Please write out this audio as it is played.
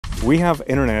we have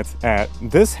internet at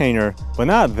this hangar, but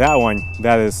not that one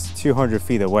that is 200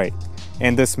 feet away.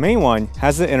 And this main one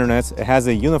has the internet, it has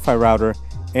a UniFi router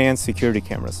and security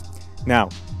cameras. Now,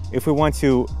 if we want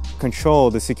to control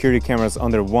the security cameras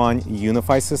under one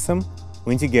UniFi system,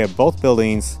 we need to get both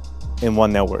buildings in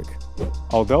one network.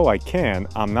 Although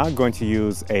I'm not going to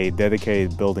use a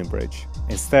dedicated building bridge.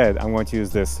 Instead, I'm going to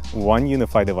use this one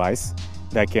UniFi device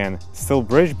that can still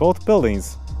bridge both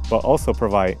buildings, but also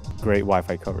provide great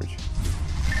Wi-Fi coverage.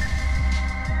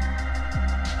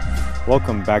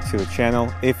 Welcome back to the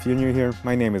channel. If you're new here,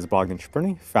 my name is Bogdan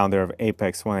Chperny, founder of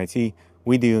Apex One IT.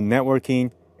 We do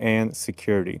networking and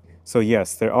security. So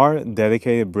yes, there are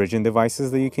dedicated bridging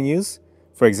devices that you can use.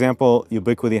 For example,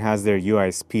 Ubiquiti has their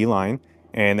UISP line,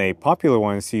 and a popular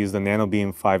one is to use the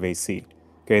NanoBeam 5AC.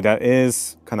 Okay, that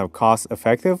is kind of cost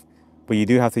effective, but you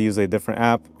do have to use a different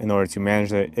app in order to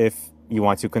manage it if you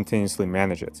want to continuously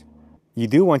manage it. You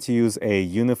do want to use a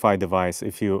UniFi device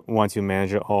if you want to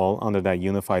manage it all under that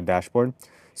UniFi dashboard.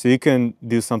 So you can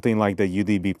do something like the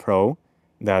UDB Pro,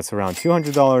 that's around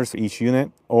 $200 each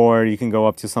unit, or you can go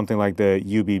up to something like the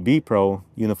UBB Pro,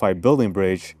 UniFi Building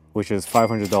Bridge, which is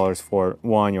 $500 for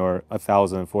one or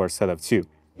 $1,000 for a set of two.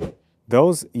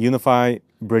 Those UniFi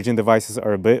bridging devices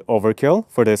are a bit overkill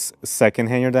for this second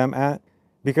hangar that I'm at,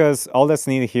 because all that's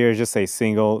needed here is just a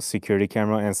single security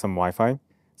camera and some Wi-Fi.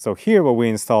 So here what we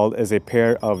installed is a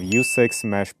pair of U6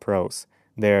 Mesh Pros.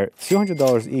 They're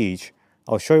 $200 each.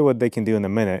 I'll show you what they can do in a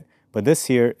minute, but this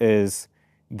here is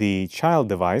the child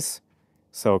device.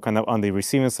 So kind of on the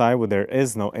receiving side where there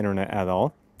is no internet at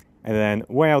all. And then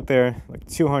way out there, like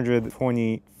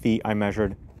 220 feet I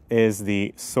measured, is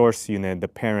the source unit, the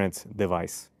parent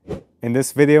device. In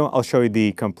this video, I'll show you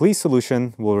the complete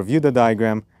solution. We'll review the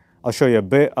diagram. I'll show you a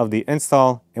bit of the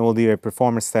install, and we'll do a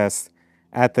performance test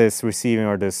at this receiving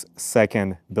or this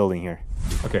second building here.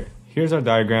 Okay, here's our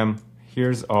diagram.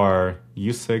 Here's our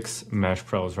U6 Mesh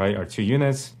Pros, right? Our two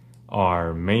units,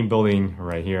 our main building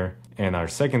right here, and our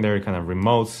secondary kind of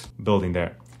remote building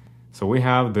there. So we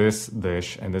have this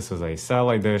dish, and this is a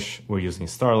satellite dish. We're using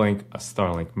Starlink, a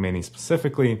Starlink Mini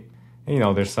specifically. And, you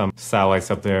know, there's some satellites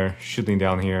up there shooting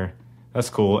down here. That's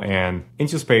cool. And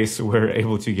into space, we're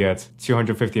able to get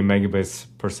 250 megabits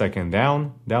per second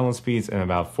download speeds, and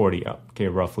about 40 up, okay,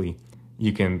 roughly.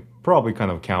 You can probably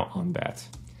kind of count on that.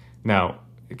 Now,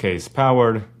 okay, it's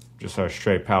powered, just our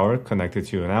straight power connected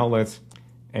to an outlet.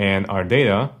 And our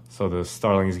data, so the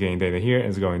Starlink is getting data here,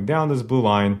 is going down this blue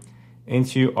line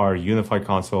into our UniFi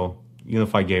console,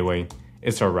 UniFi gateway.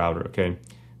 It's our router, okay?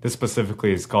 This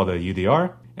specifically is called a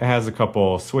UDR. It has a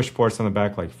couple switch ports on the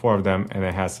back, like 4 of them, and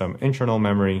it has some internal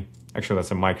memory. Actually,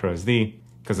 that's a micro SD,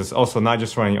 because it's also not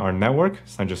just running our network.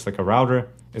 It's not just like a router.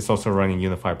 It's also running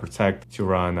UniFi Protect to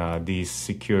run these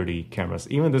security cameras,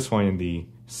 even this one in the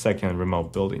second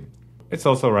remote building. It's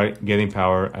also getting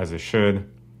power as it should.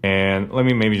 And let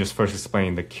me maybe just first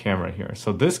explain the camera here.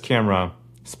 So this camera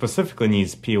specifically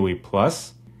needs PoE+,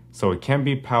 so it can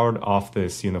be powered off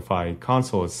this UniFi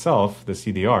console itself, the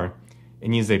CDR. It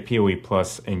needs a PoE+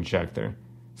 injector.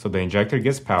 So the injector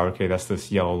gets power, okay, that's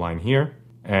this yellow line here.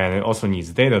 And it also needs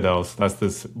data though, so that's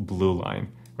this blue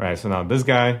line, right? So now this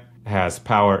guy has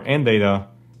power and data.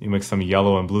 You mix some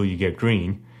yellow and blue, you get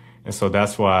green. And so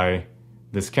that's why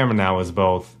this camera now is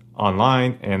both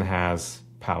online and has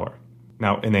power.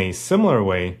 Now, in a similar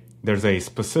way, there's a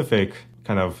specific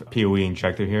kind of PoE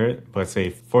injector here, but it's a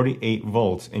 48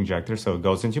 volt injector, so it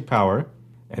goes into power.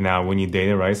 And now we need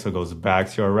data, right? So it goes back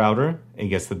to our router, it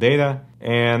gets the data.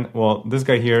 And well, this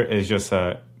guy here is just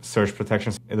a surge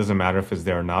protection. It doesn't matter if it's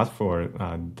there or not for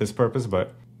this purpose,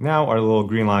 but now our little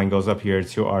green line goes up here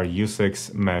to our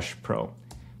U6 Mesh Pro.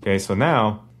 Okay, so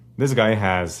now this guy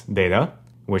has data,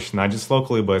 which not just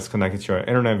locally, but it's connected to our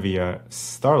internet via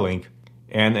Starlink,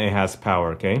 and it has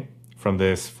power, okay, from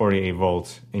this 48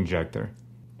 volt injector.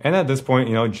 And at this point,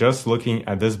 you know, just looking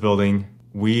at this building,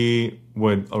 we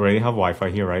would already have Wi-Fi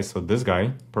here, right? So this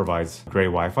guy provides great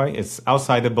Wi-Fi. It's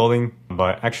outside the building,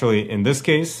 but actually in this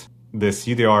case, this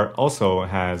UDR also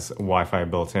has Wi-Fi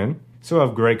built in. So we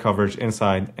have great coverage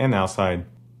inside and outside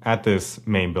at this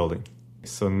main building.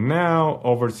 So now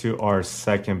over to our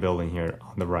second building here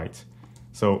on the right.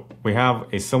 So we have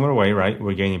a similar way, right?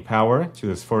 We're gaining power to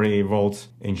this 48 volt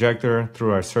injector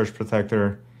through our surge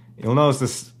protector. You'll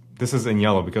notice this is in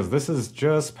yellow because this is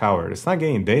just powered. It's not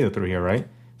getting data through here, right?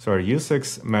 So our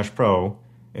U6 Mesh Pro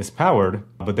is powered,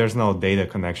 but there's no data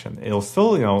connection. It'll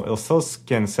still, you know,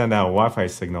 can send out a Wi-Fi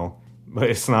signal, but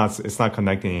it's not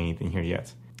connecting anything here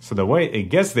yet. So the way it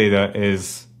gets data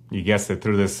is, you guessed it,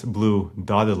 through this blue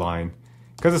dotted line,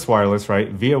 because it's wireless, right?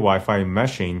 Via Wi-Fi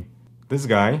meshing this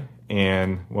guy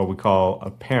and what we call a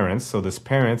parent. So this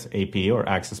parent AP or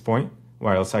access point,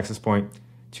 wireless access point,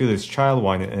 to this child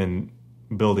one in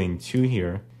building 2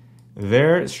 here,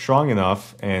 they're strong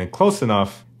enough and close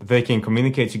enough they can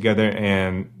communicate together.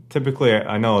 And typically,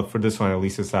 I know for this one, at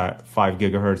least it's at 5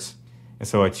 gigahertz. And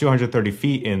so at 230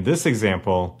 feet in this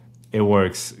example, it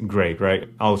works great, right?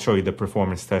 I'll show you the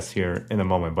performance test here in a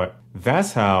moment, but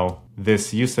that's how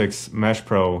this U6 Mesh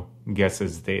Pro gets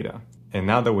its data. And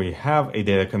now that we have a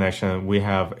data connection, we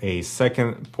have a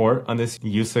second port on this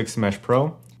U6 Mesh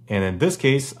Pro. And in this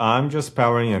case, I'm just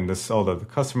powering, and this all that the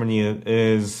customer needed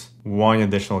is one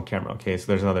additional camera. Okay, so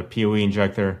there's another PoE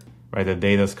injector, right? The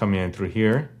data's coming in through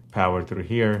here, powered through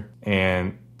here,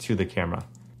 and to the camera.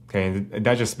 Okay, and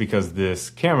that's just because this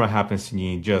camera happens to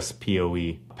need just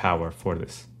PoE power for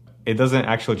this. It doesn't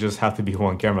actually just have to be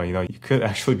one camera. You know, you could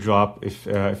actually drop,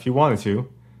 if you wanted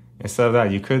to, instead of that,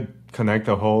 you could connect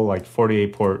a whole like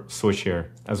 48 port switch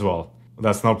here as well.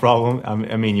 That's no problem.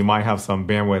 I mean, you might have some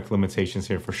bandwidth limitations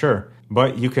here for sure,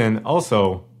 but you can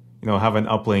also, you know, have an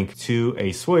uplink to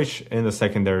a switch in the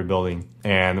secondary building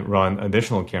and run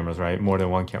additional cameras, right? More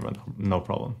than one camera, no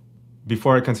problem.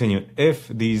 Before I continue, if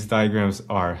these diagrams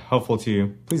are helpful to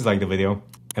you, please like the video.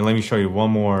 And let me show you one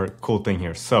more cool thing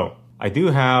here. So I do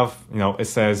have, you know, it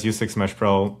says U6 Mesh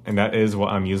Pro, and that is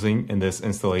what I'm using in this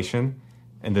installation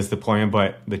and this deployment.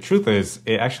 But the truth is,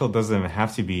 it actually doesn't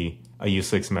have to be a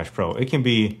U6 Mesh Pro. It can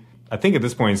be, I think at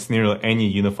this point, it's nearly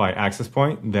any UniFi access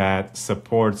point that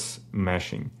supports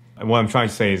meshing. And what I'm trying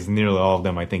to say is nearly all of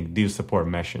them, I think, do support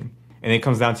meshing. And it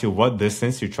comes down to what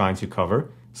distance you're trying to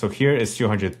cover. So here is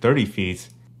 230 feet,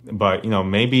 but, you know,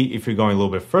 maybe if you're going a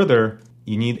little bit further,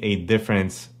 you need a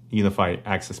different UniFi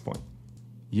access point.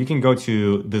 You can go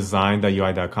to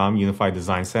design.ui.com, UniFi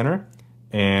Design Center.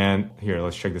 And here,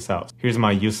 let's check this out. Here's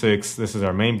my U6, this is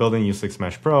our main building, U6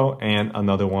 Mesh Pro, and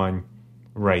another one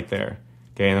right there.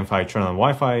 Okay, and if I turn on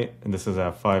Wi-Fi, and this is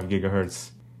at 5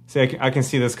 gigahertz, see, I can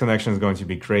see this connection is going to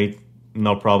be great,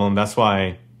 no problem. That's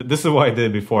why, this is what I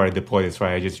did before I deployed this,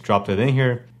 right? I just dropped it in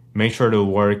here, make sure to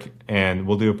work, and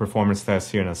we'll do a performance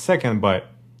test here in a second, but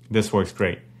this works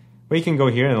great. But you can go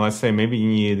here, and let's say maybe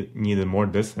you needed more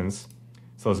distance.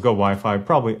 So let's go Wi-Fi,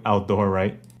 probably outdoor,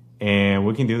 right? And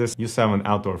we can do this U7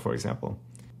 outdoor, for example.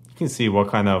 You can see what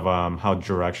kind of, how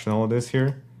directional it is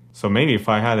here. So maybe if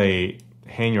I had a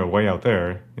hanger way out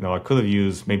there, you know, I could have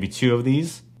used maybe 2 of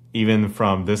these, even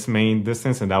from this main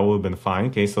distance, and that would have been fine.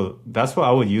 Okay, so that's what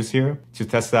I would use here to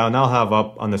test it out. And I'll have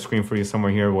up on the screen for you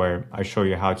somewhere here where I show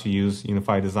you how to use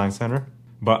UniFi Design Center.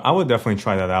 But I would definitely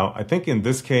try that out. I think in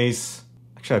this case,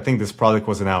 actually, I think this product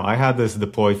wasn't out. I had this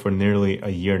deployed for nearly a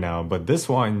year now, but this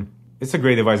one, it's a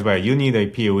great device, but you need a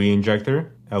PoE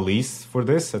injector, at least for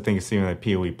this. I think it's even a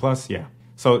PoE plus, yeah.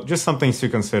 So just some things to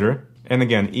consider. And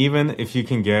again, even if you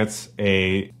can get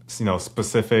a, you know,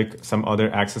 specific, some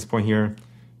other access point here,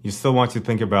 you still want to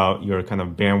think about your kind of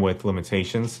bandwidth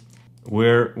limitations.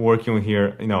 We're working with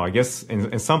here, you know, I guess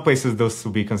in some places those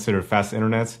will be considered fast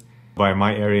internet. By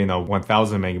my area, you know,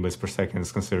 1000 megabits per second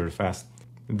is considered fast.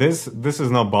 This is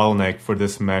no bottleneck for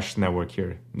this mesh network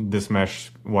here, this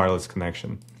mesh wireless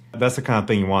connection. That's the kind of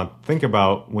thing you want to think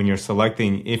about when you're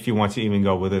selecting if you want to even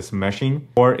go with this meshing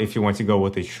or if you want to go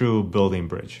with a true building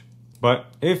bridge. But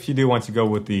if you do want to go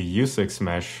with the U6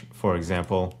 mesh, for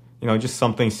example, you know, just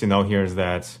some things to know here is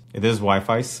that it is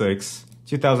Wi-Fi 6,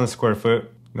 2000 square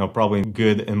foot, you know, probably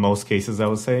good in most cases, I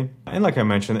would say. And like I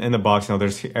mentioned, in the box, you know,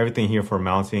 there's everything here for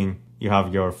mounting. You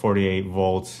have your 48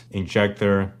 volt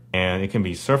injector, and it can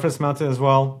be surface mounted as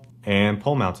well and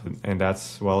pole mounted. And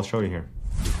that's what I'll show you here.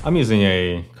 I'm using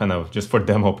a kind of, just for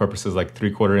demo purposes, like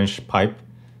 3/4 inch pipe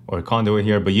or conduit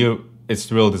here, but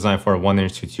it's really designed for a 1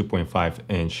 inch to 2.5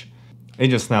 inch. It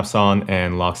just snaps on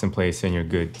and locks in place and you're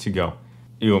good to go.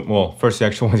 Well, first you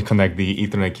actually want to connect the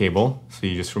Ethernet cable. So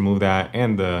you just remove that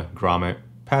and the grommet,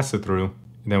 pass it through.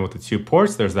 And then with the 2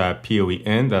 ports, there's that PoE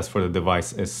in, that's for the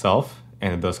device itself.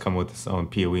 And it does come with its own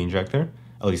PoE injector,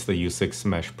 at least the U6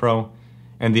 Mesh Pro.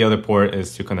 And the other port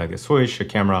is to connect a switch, a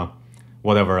camera,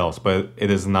 whatever else, but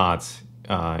it is not,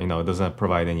 you know, it doesn't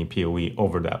provide any PoE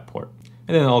over that port.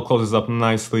 And then it all closes up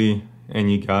nicely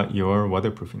and you got your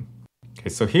weatherproofing. Okay,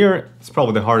 so here, it's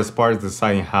probably the hardest part is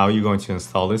deciding how you're going to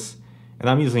install this. And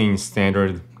I'm using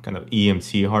standard kind of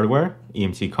EMT hardware,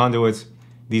 EMT conduits.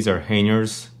 These are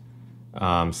hangers,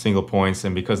 single points,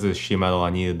 and because this is sheet metal, I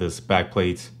needed this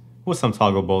backplate with some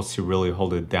toggle bolts to really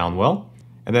hold it down well.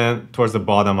 And then towards the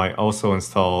bottom, I also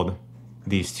installed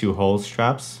these 2 hole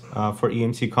straps for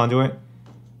EMT conduit.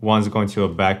 One's going to a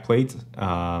backplate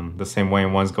the same way,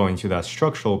 and one's going to that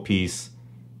structural piece,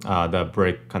 that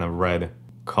brick kind of red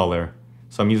color.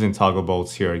 So I'm using toggle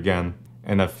bolts here again.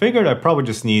 And I figured I probably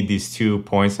just need these 2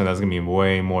 points, and that's gonna be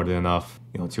way more than enough,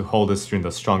 to hold this during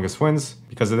the strongest winds,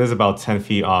 because it is about 10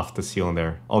 feet off the ceiling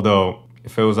there. Although,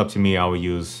 if it was up to me, I would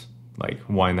use like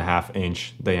 1.5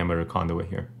 inch diameter conduit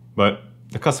here. But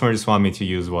the customer just wanted me to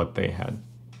use what they had.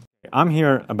 I'm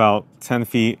here about 10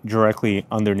 feet directly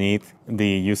underneath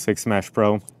the U6 Mesh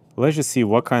Pro. Let's just see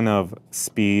what kind of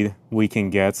speed we can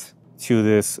get to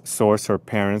this source or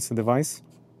parent's device.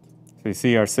 So you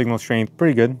see our signal strength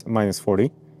pretty good,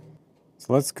 -40.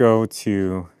 So let's go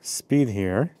to speed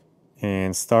here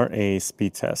and start a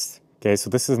speed test. Okay, so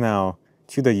this is now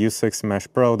to the U6 Mesh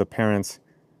Pro, the parent.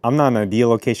 I'm not in an ideal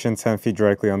location, 10 feet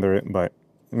directly under it, but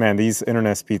man, these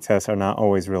internet speed tests are not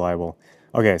always reliable.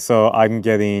 Okay, so I'm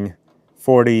getting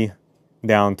 40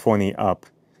 down, 20 up.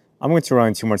 I'm going to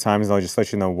run 2 more times and I'll just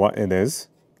let you know what it is.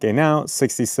 Okay, now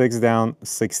 66 down,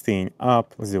 16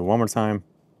 up. Let's do it one more time.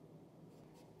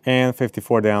 And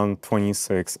 54 down,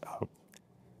 26 up.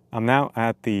 I'm now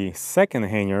at the second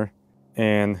hanger,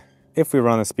 and if we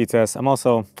run a speed test,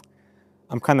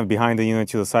 I'm kind of behind the unit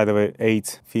to the side of it,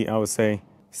 8 feet I would say.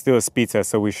 Still a speed test,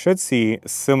 so we should see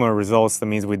similar results. That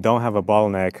means we don't have a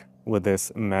bottleneck with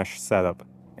this mesh setup.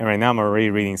 And right now I'm already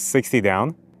reading 60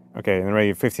 down. Okay, and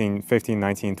already 15,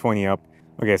 19, 20 up.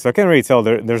 Okay, so I can already tell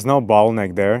there's no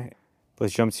bottleneck there.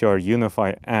 Let's jump to our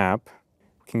UniFi app.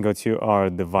 We can go to our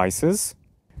devices.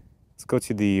 Let's go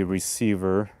to the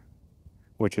receiver,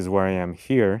 which is where I am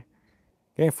here.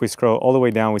 Okay, if we scroll all the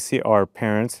way down, we see our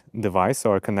parent device.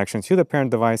 So our connection to the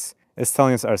parent device is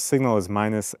telling us our signal is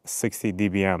 -60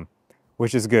 dBm,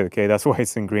 which is good, okay? That's why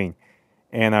it's in green.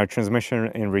 And our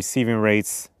transmission and receiving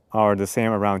rates are the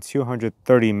same, around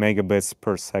 230 megabits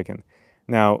per second.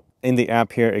 Now, in the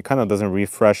app here, it kind of doesn't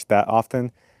refresh that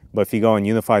often, but if you go on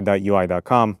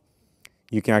unifi.ui.com,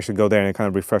 you can actually go there and it kind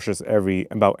of refreshes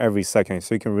about every second,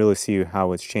 so you can really see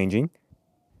how it's changing.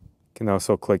 You can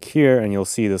also click here and you'll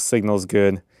see the signal's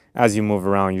good. As you move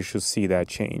around, you should see that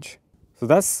change. So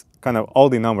that's kind of all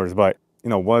the numbers, but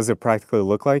what does it practically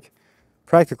look like?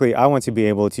 Practically, I want to be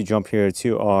able to jump here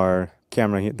to our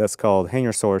camera that's called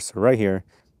hanger source right here,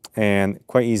 and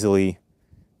quite easily,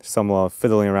 some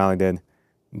fiddling around I did,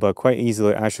 but quite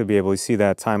easily I should be able to see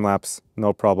that time lapse,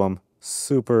 no problem,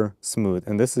 super smooth.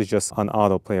 And this is just on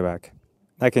auto playback.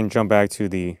 I can jump back to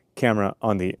the camera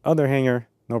on the other hanger,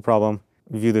 no problem.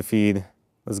 View the feed,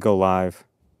 let's go live.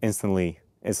 Instantly,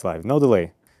 it's live, no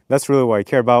delay. That's really what I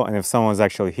care about. And if someone's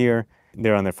actually here,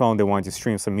 they're on their phone, they want to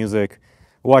stream some music,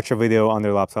 watch a video on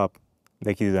their laptop,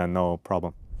 they can do that, no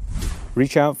problem.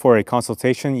 Reach out for a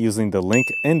consultation using the link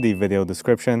in the video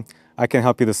description. I can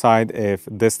help you decide if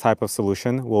this type of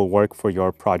solution will work for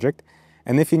your project.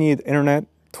 And if you need internet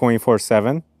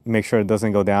 24/7, make sure it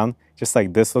doesn't go down, just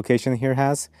like this location here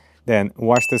has, then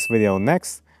watch this video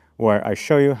next, where I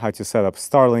show you how to set up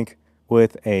Starlink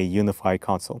with a UniFi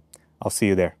console. I'll see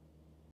you there.